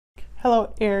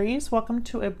Hello Aries, welcome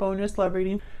to a bonus love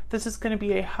reading. This is going to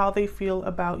be a how they feel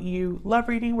about you love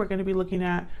reading. We're going to be looking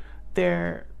at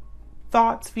their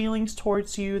thoughts, feelings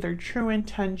towards you, their true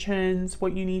intentions,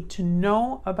 what you need to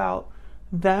know about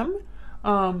them.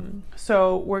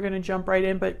 So we're going to jump right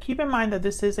in, but keep in mind that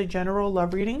this is a general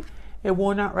love reading. It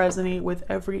will not resonate with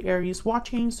every Aries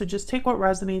watching, so just take what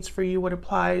resonates for you, what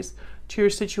applies to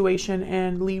your situation,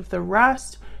 and leave the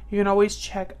rest. You can always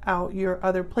check out your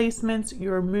other placements,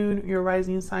 your moon, your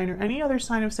rising sign, or any other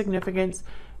sign of significance.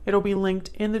 It'll be linked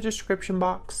in the description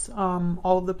box,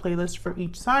 all of the playlists for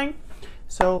each sign.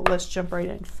 So let's jump right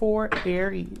in. For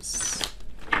Aries,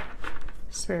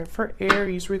 Spirit, for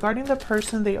Aries, regarding the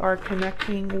person they are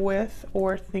connecting with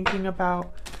or thinking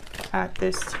about at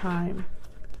this time,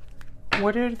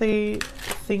 what are they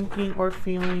thinking or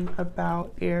feeling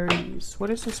about Aries? What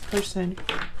is this person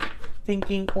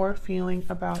thinking or feeling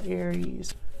about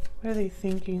Aries? What are they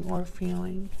thinking or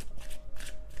feeling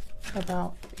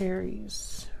about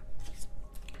Aries?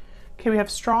 Okay, we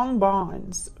have strong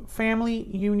bonds, family,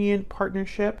 union,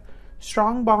 partnership.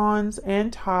 Strong bonds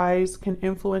and ties can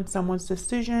influence someone's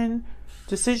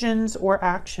decisions or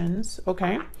actions.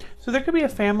 Okay, so there could be a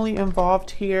family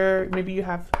involved here. Maybe you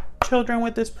have children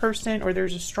with this person, or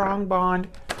there's a strong bond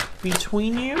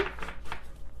between you.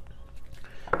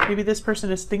 Maybe this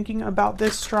person is thinking about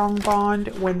this strong bond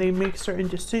when they make certain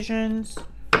decisions.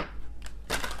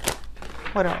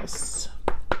 What else?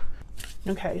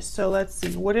 Okay, so let's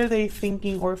see. What are they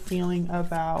thinking or feeling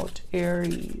about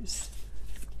Aries?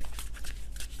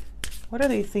 What are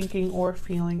they thinking or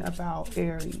feeling about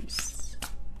Aries?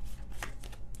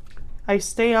 I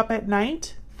stay up at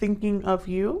night thinking of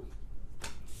you.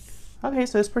 Okay,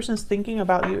 so this person's thinking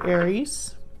about you,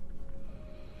 Aries.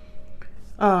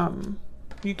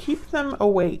 You keep them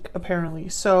awake, apparently.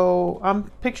 So I'm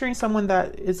picturing someone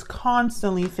that is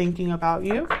constantly thinking about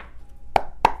you.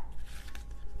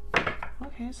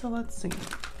 Okay, so let's see.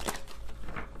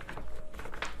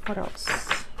 What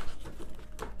else?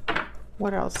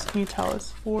 What else can you tell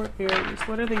us for Aries?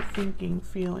 What are they thinking,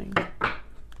 feeling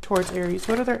towards Aries?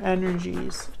 What are their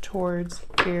energies towards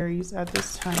Aries at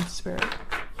this time, Spirit?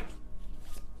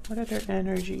 What are their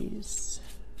energies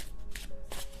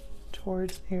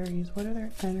towards Aries? What are their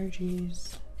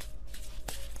energies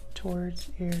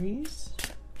towards Aries?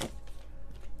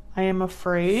 I am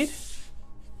afraid.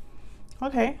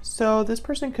 Okay, so this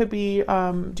person could be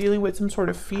dealing with some sort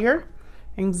of fear,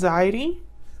 anxiety.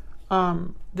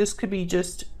 This could be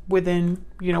just within,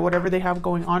 you know, whatever they have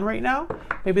going on right now.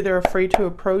 Maybe they're afraid to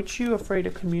approach you, afraid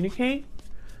to communicate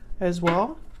as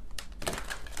well.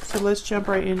 So let's jump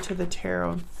right into the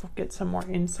tarot and get some more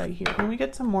insight here. Can we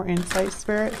get some more insight,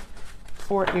 Spirit,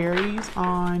 for Aries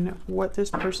on what this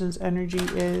person's energy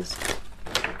is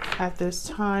at this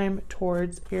time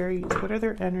towards Aries? What are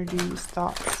their energies,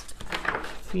 thoughts,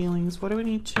 feelings? What do we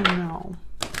need to know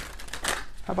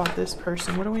about this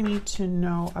person? What do we need to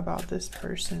know about this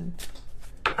person?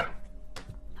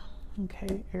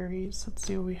 Okay, Aries, let's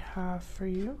see what we have for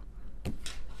you.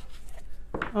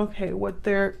 Okay, what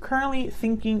they're currently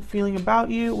thinking, feeling about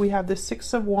you. We have the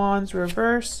Six of Wands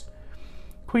reverse,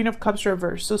 Queen of Cups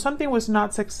reverse. So something was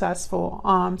not successful.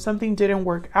 Something didn't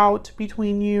work out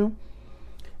between you.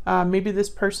 Maybe this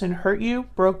person hurt you,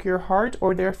 broke your heart,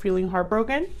 or they're feeling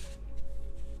heartbroken.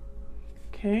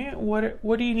 Okay,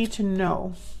 what do you need to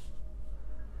know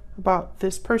about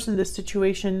this person, this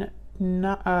situation?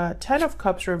 10 of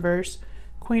Cups reverse,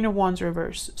 Queen of Wands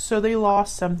reverse. So they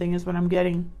lost something is what I'm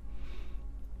getting.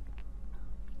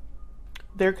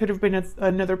 There could have been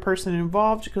another person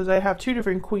involved because I have two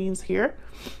different queens here.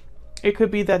 It could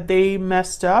be that they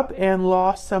messed up and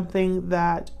lost something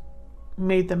that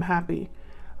made them happy.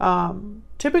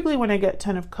 Typically when I get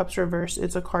 10 of Cups reverse,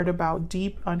 it's a card about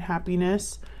deep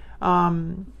unhappiness.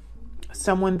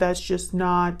 Someone that's just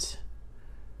not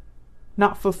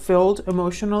fulfilled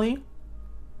emotionally.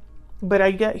 But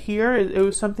I get here, it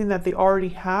was something that they already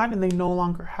had and they no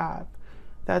longer have.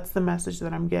 That's the message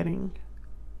that I'm getting.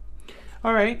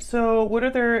 All right, so what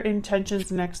are their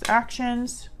intentions, next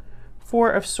actions? Four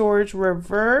of Swords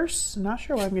reverse. Not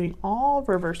sure why I'm getting all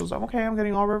reversals. Okay, I'm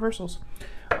getting all reversals.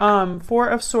 Four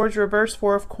of Swords reverse,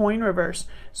 Four of Coin reverse.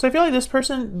 So I feel like this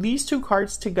person, these two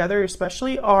cards together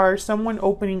especially, are someone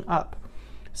opening up.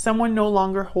 Someone no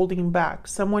longer holding back.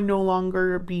 Someone no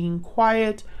longer being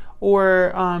quiet,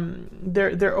 or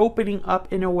they're opening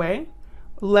up in a way,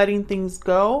 letting things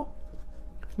go.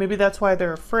 Maybe that's why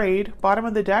they're afraid. Bottom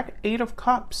of the deck, Eight of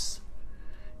Cups.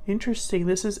 Interesting.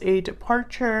 This is a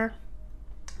departure.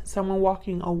 Someone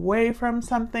walking away from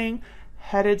something,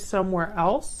 headed somewhere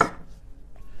else.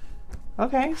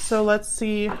 Okay, so let's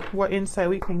see what insight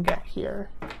we can get here.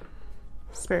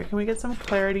 Spirit, can we get some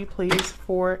clarity, please,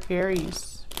 for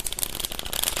Aries?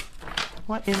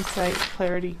 What insight,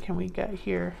 clarity can we get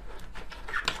here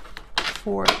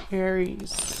for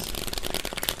Aries?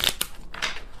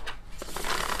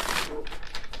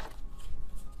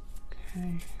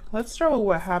 Okay, let's start with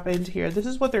what happened here. This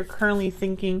is what they're currently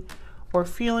thinking or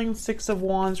feeling. Six of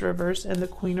Wands reverse and the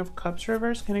Queen of Cups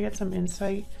reverse. Can I get some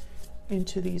insight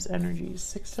into these energies?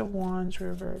 Six of Wands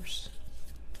reverse,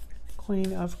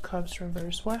 Queen of Cups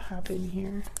reverse. What happened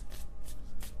here?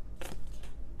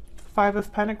 Five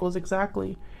of Pentacles,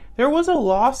 exactly. There was a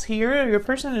loss here. Your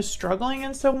person is struggling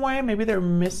in some way. Maybe they're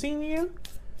missing you.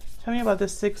 Tell me about the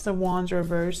Six of Wands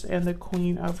reverse and the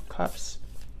Queen of Cups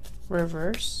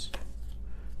reverse.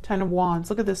 Ten of Wands.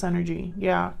 Look at this energy.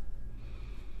 Yeah.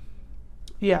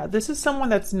 Yeah, this is someone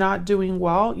that's not doing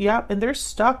well. Yeah, and they're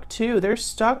stuck too. They're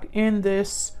stuck in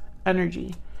this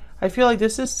energy. I feel like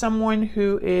this is someone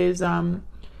who is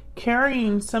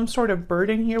carrying some sort of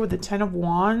burden here with the Ten of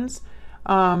Wands.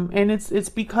 And it's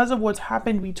because of what's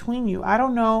happened between you. I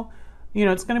don't know, you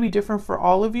know, it's going to be different for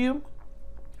all of you,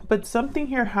 but something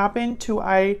here happened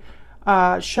to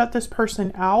shut this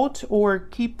person out or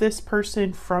keep this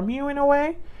person from you in a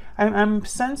way. I'm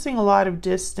sensing a lot of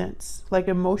distance, like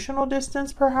emotional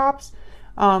distance perhaps.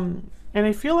 And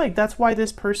I feel like that's why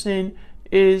this person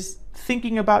is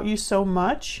thinking about you so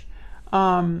much.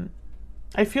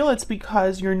 I feel it's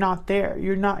because you're not there.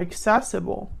 You're not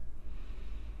accessible.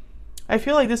 I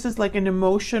feel like this is like an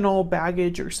emotional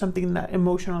baggage or something that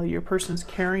emotionally your person's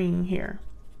carrying here.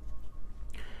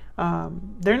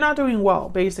 They're not doing well,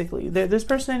 basically. This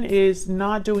person is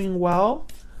not doing well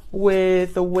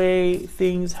with the way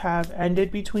things have ended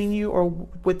between you, or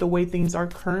with the way things are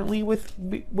currently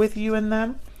with you and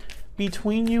them,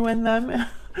 between you and them.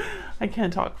 I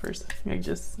can't talk first. I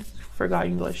just forgot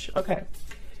English. Okay.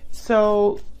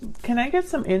 So can I get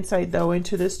some insight though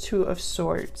into this Two of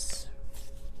Swords?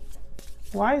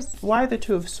 Why the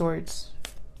Two of Swords?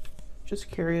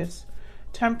 Just curious.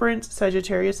 Temperance,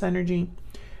 Sagittarius energy.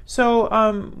 So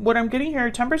what I'm getting here,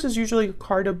 Temperance is usually a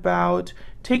card about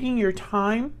taking your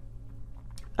time,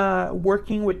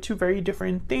 working with two very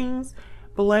different things,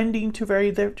 blending two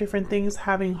very different things,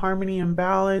 having harmony and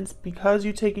balance because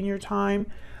you're taking your time.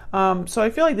 So I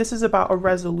feel like this is about a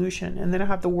resolution, and then I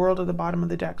have the World at the bottom of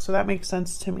the deck. So that makes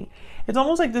sense to me. It's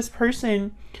almost like this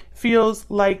person feels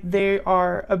like they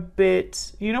are a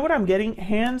bit, you know what I'm getting?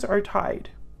 Hands are tied.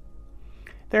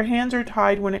 Their hands are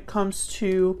tied when it comes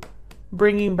to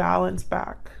bringing balance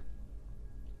back.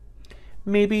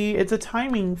 Maybe it's a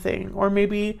timing thing, or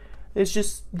maybe it's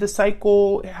just the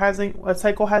cycle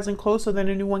hasn't closed, so then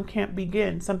a new one can't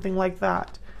begin, something like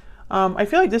that. I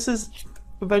feel like this is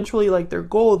eventually like their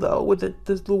goal though, with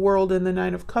the World and the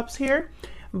Nine of Cups here.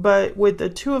 But with the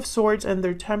Two of Swords and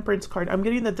their Temperance card, I'm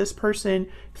getting that this person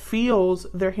feels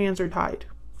their hands are tied.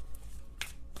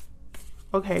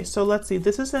 Okay, so let's see.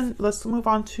 Let's move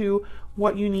on to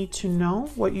what you need to know,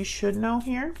 what you should know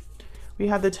here. We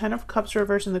have the Ten of Cups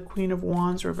reverse and the Queen of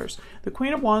Wands reverse. The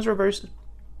Queen of Wands reverse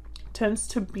tends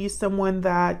to be someone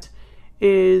that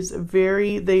is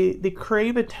they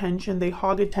crave attention, they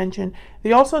hog attention.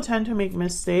 They also tend to make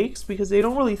mistakes because they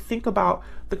don't really think about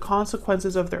the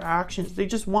consequences of their actions. They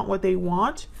just want what they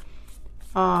want.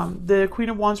 The Queen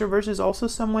of Wands reverse is also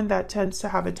someone that tends to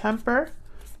have a temper,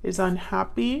 is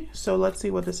unhappy. So let's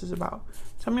see what this is about.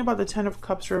 Tell me about the Ten of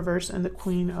Cups reverse and the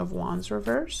Queen of Wands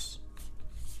reverse.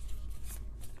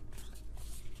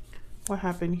 What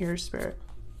happened here, Spirit?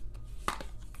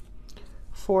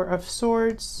 Four of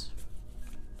Swords.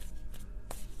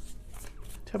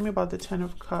 Tell me about the Ten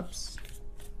of Cups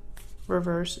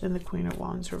reverse and the Queen of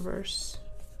Wands reverse.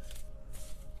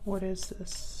 What is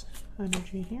this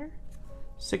energy here?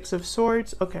 Six of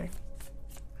Swords. Okay.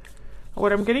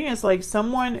 What I'm getting is like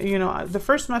someone, you know, the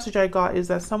first message I got is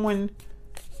that someone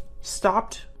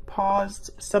stopped,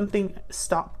 paused, something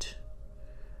stopped.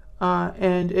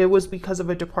 And it was because of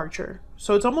a departure.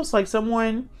 So it's almost like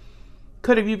someone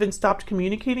could have even stopped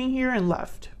communicating here and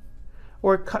left,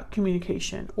 or cut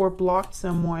communication, or blocked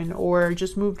someone, or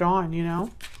just moved on, you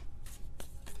know?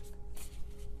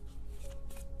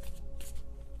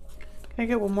 Can I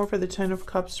get one more for the Ten of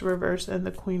Cups reverse and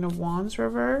the Queen of Wands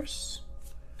reverse?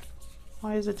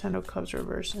 Why is the Ten of Cups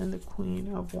reverse and the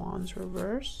Queen of Wands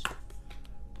reverse?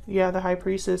 Yeah, the High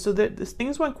Priestess. So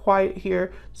things went quiet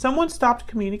here. Someone stopped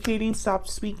communicating, stopped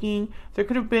speaking. There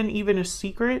could have been even a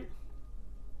secret.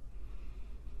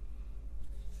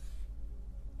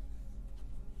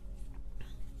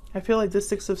 I feel like this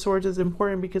Six of Swords is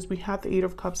important because we have the Eight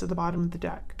of Cups at the bottom of the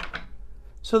deck.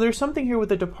 So there's something here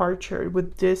with a departure,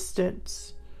 with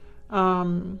distance.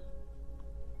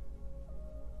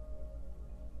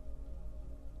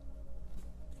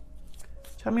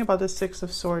 Tell me about the Six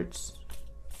of Swords.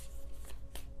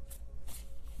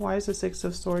 Why is the Six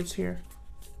of Swords here?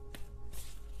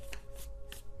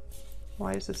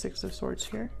 Why is the Six of Swords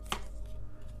here?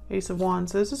 Ace of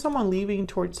Wands. So this is someone leaving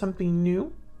towards something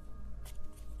new.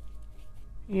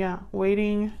 Yeah,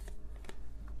 waiting.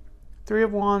 Three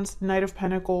of Wands, Knight of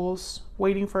Pentacles,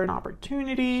 waiting for an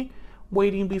opportunity,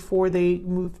 waiting before they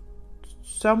move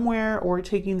somewhere, or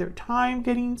taking their time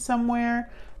getting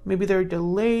somewhere. Maybe there are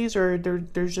delays, or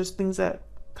there's just things that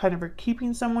kind of are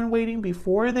keeping someone waiting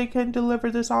before they can deliver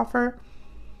this offer.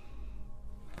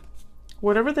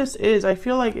 Whatever this is, I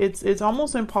feel like it's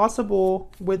almost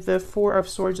impossible with the Four of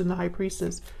Swords and the High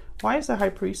Priestess. Why is the High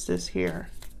Priestess here?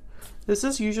 This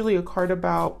is usually a card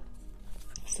about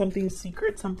something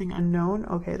secret, something unknown.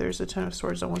 Okay, there's a Ten of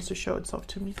Swords that wants to show itself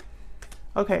to me.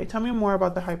 Okay, tell me more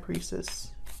about the High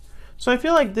Priestess. So I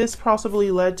feel like this possibly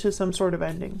led to some sort of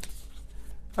ending.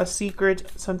 A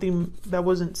secret, something that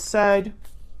wasn't said,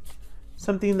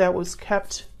 something that was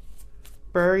kept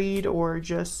buried, or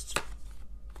just,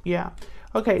 yeah.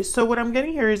 Okay, so what I'm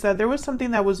getting here is that there was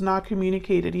something that was not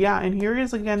communicated. Yeah, and here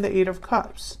is again the Eight of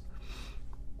Cups.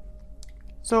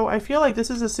 So I feel like this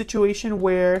is a situation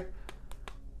where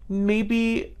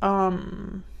maybe, I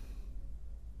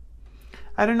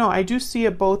don't know, I do see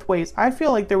it both ways. I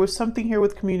feel like there was something here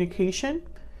with communication,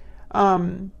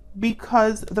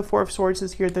 because the Four of Swords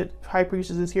is here, the High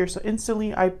Priestess is here. So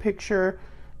instantly I picture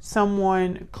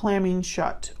someone clamming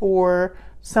shut, or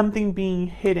something being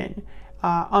hidden,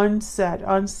 unsaid,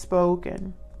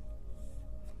 unspoken.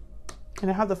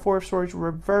 And I have the Four of Swords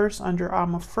reverse under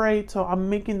I'm afraid. So I'm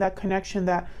making that connection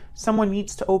that someone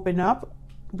needs to open up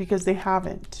because they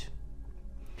haven't.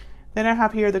 Then I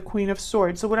have here the Queen of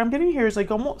Swords. So what I'm getting here is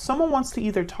like almost someone wants to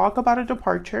either talk about a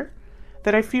departure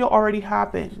that I feel already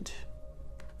happened,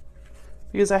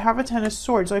 because I have a Ten of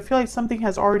Swords. So I feel like something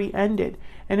has already ended,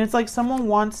 and it's like someone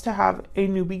wants to have a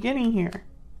new beginning here.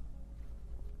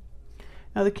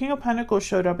 Now the King of Pentacles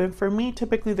showed up, and for me,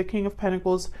 typically the King of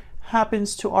Pentacles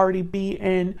happens to already be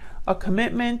in a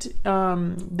commitment.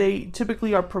 They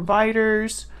typically are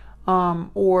providers,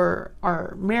 or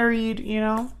are married, you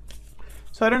know.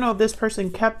 So I don't know if this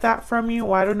person kept that from you,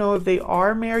 or I don't know if they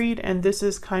are married and this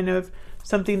is kind of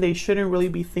something they shouldn't really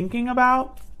be thinking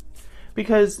about.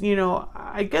 Because, you know,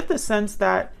 I get the sense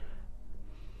that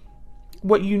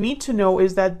what you need to know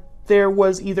is that there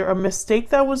was either a mistake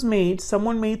that was made,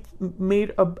 someone made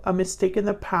a mistake in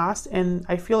the past, and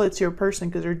I feel it's your person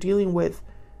because they're dealing with,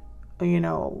 you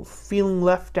know, feeling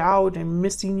left out and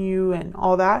missing you and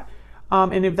all that.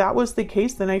 And if that was the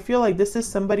case, then I feel like this is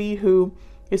somebody who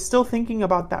is still thinking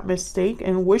about that mistake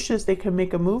and wishes they could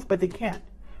make a move, but they can't.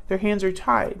 Their hands are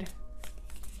tied.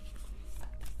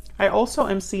 I also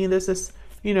am seeing this as,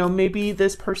 you know, maybe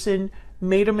this person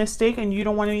made a mistake and you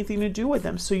don't want anything to do with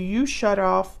them. So you shut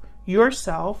off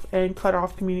yourself and cut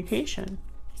off communication.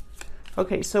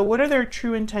 Okay, so what are their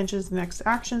true intentions, next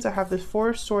actions? I have the Four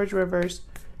of Swords reverse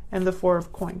and the Four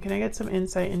of Coin. Can I get some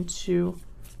insight into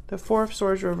the Four of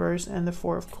Swords reverse and the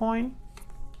Four of Coin?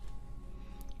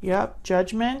 Yep,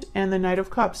 Judgment and the Knight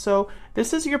of Cups. So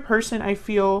this is your person, I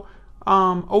feel,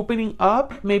 opening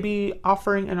up, maybe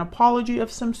offering an apology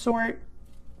of some sort,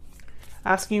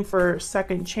 asking for a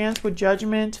second chance with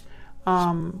Judgment.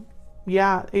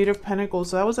 Yeah, Eight of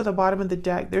Pentacles. So that was at the bottom of the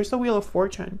deck. There's the Wheel of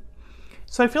Fortune.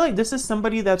 So I feel like this is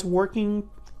somebody that's working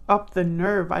up the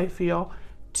nerve, I feel,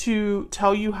 to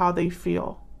tell you how they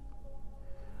feel.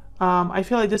 I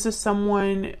feel like this is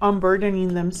someone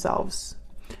unburdening themselves.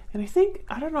 And I think,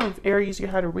 I don't know if Aries, you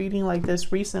had a reading like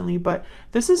this recently, but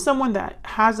this is someone that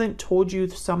hasn't told you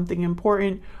something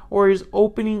important, or is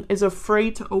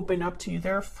afraid to open up to you.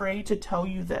 They're afraid to tell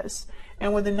you this.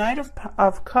 And with the Knight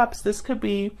of Cups, this could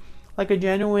be like a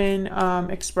genuine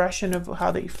expression of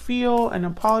how they feel, an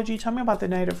apology. Tell me about the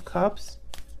Knight of Cups.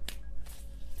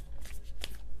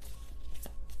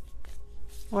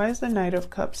 Why is the Knight of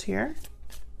Cups here?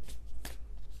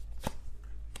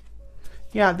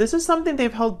 Yeah, this is something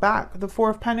they've held back. The Four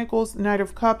of Pentacles, Knight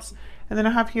of Cups, and then I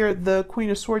have here the Queen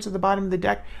of Swords at the bottom of the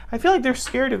deck. I feel like they're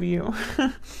scared of you,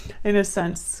 in a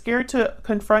sense. Scared to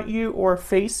confront you or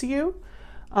face you,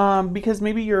 because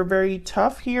maybe you're very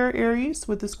tough here, Aries,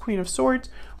 with this Queen of Swords.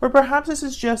 Or perhaps this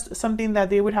is just something that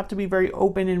they would have to be very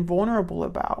open and vulnerable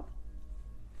about.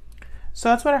 So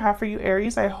that's what I have for you,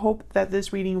 Aries. I hope that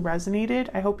this reading resonated.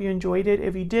 I hope you enjoyed it.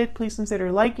 If you did, please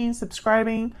consider liking,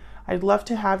 subscribing. I'd love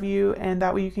to have you, and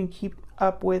that way you can keep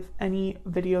up with any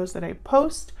videos that I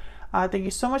post. Thank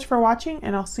you so much for watching,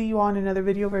 and I'll see you on another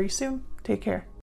video very soon. Take care.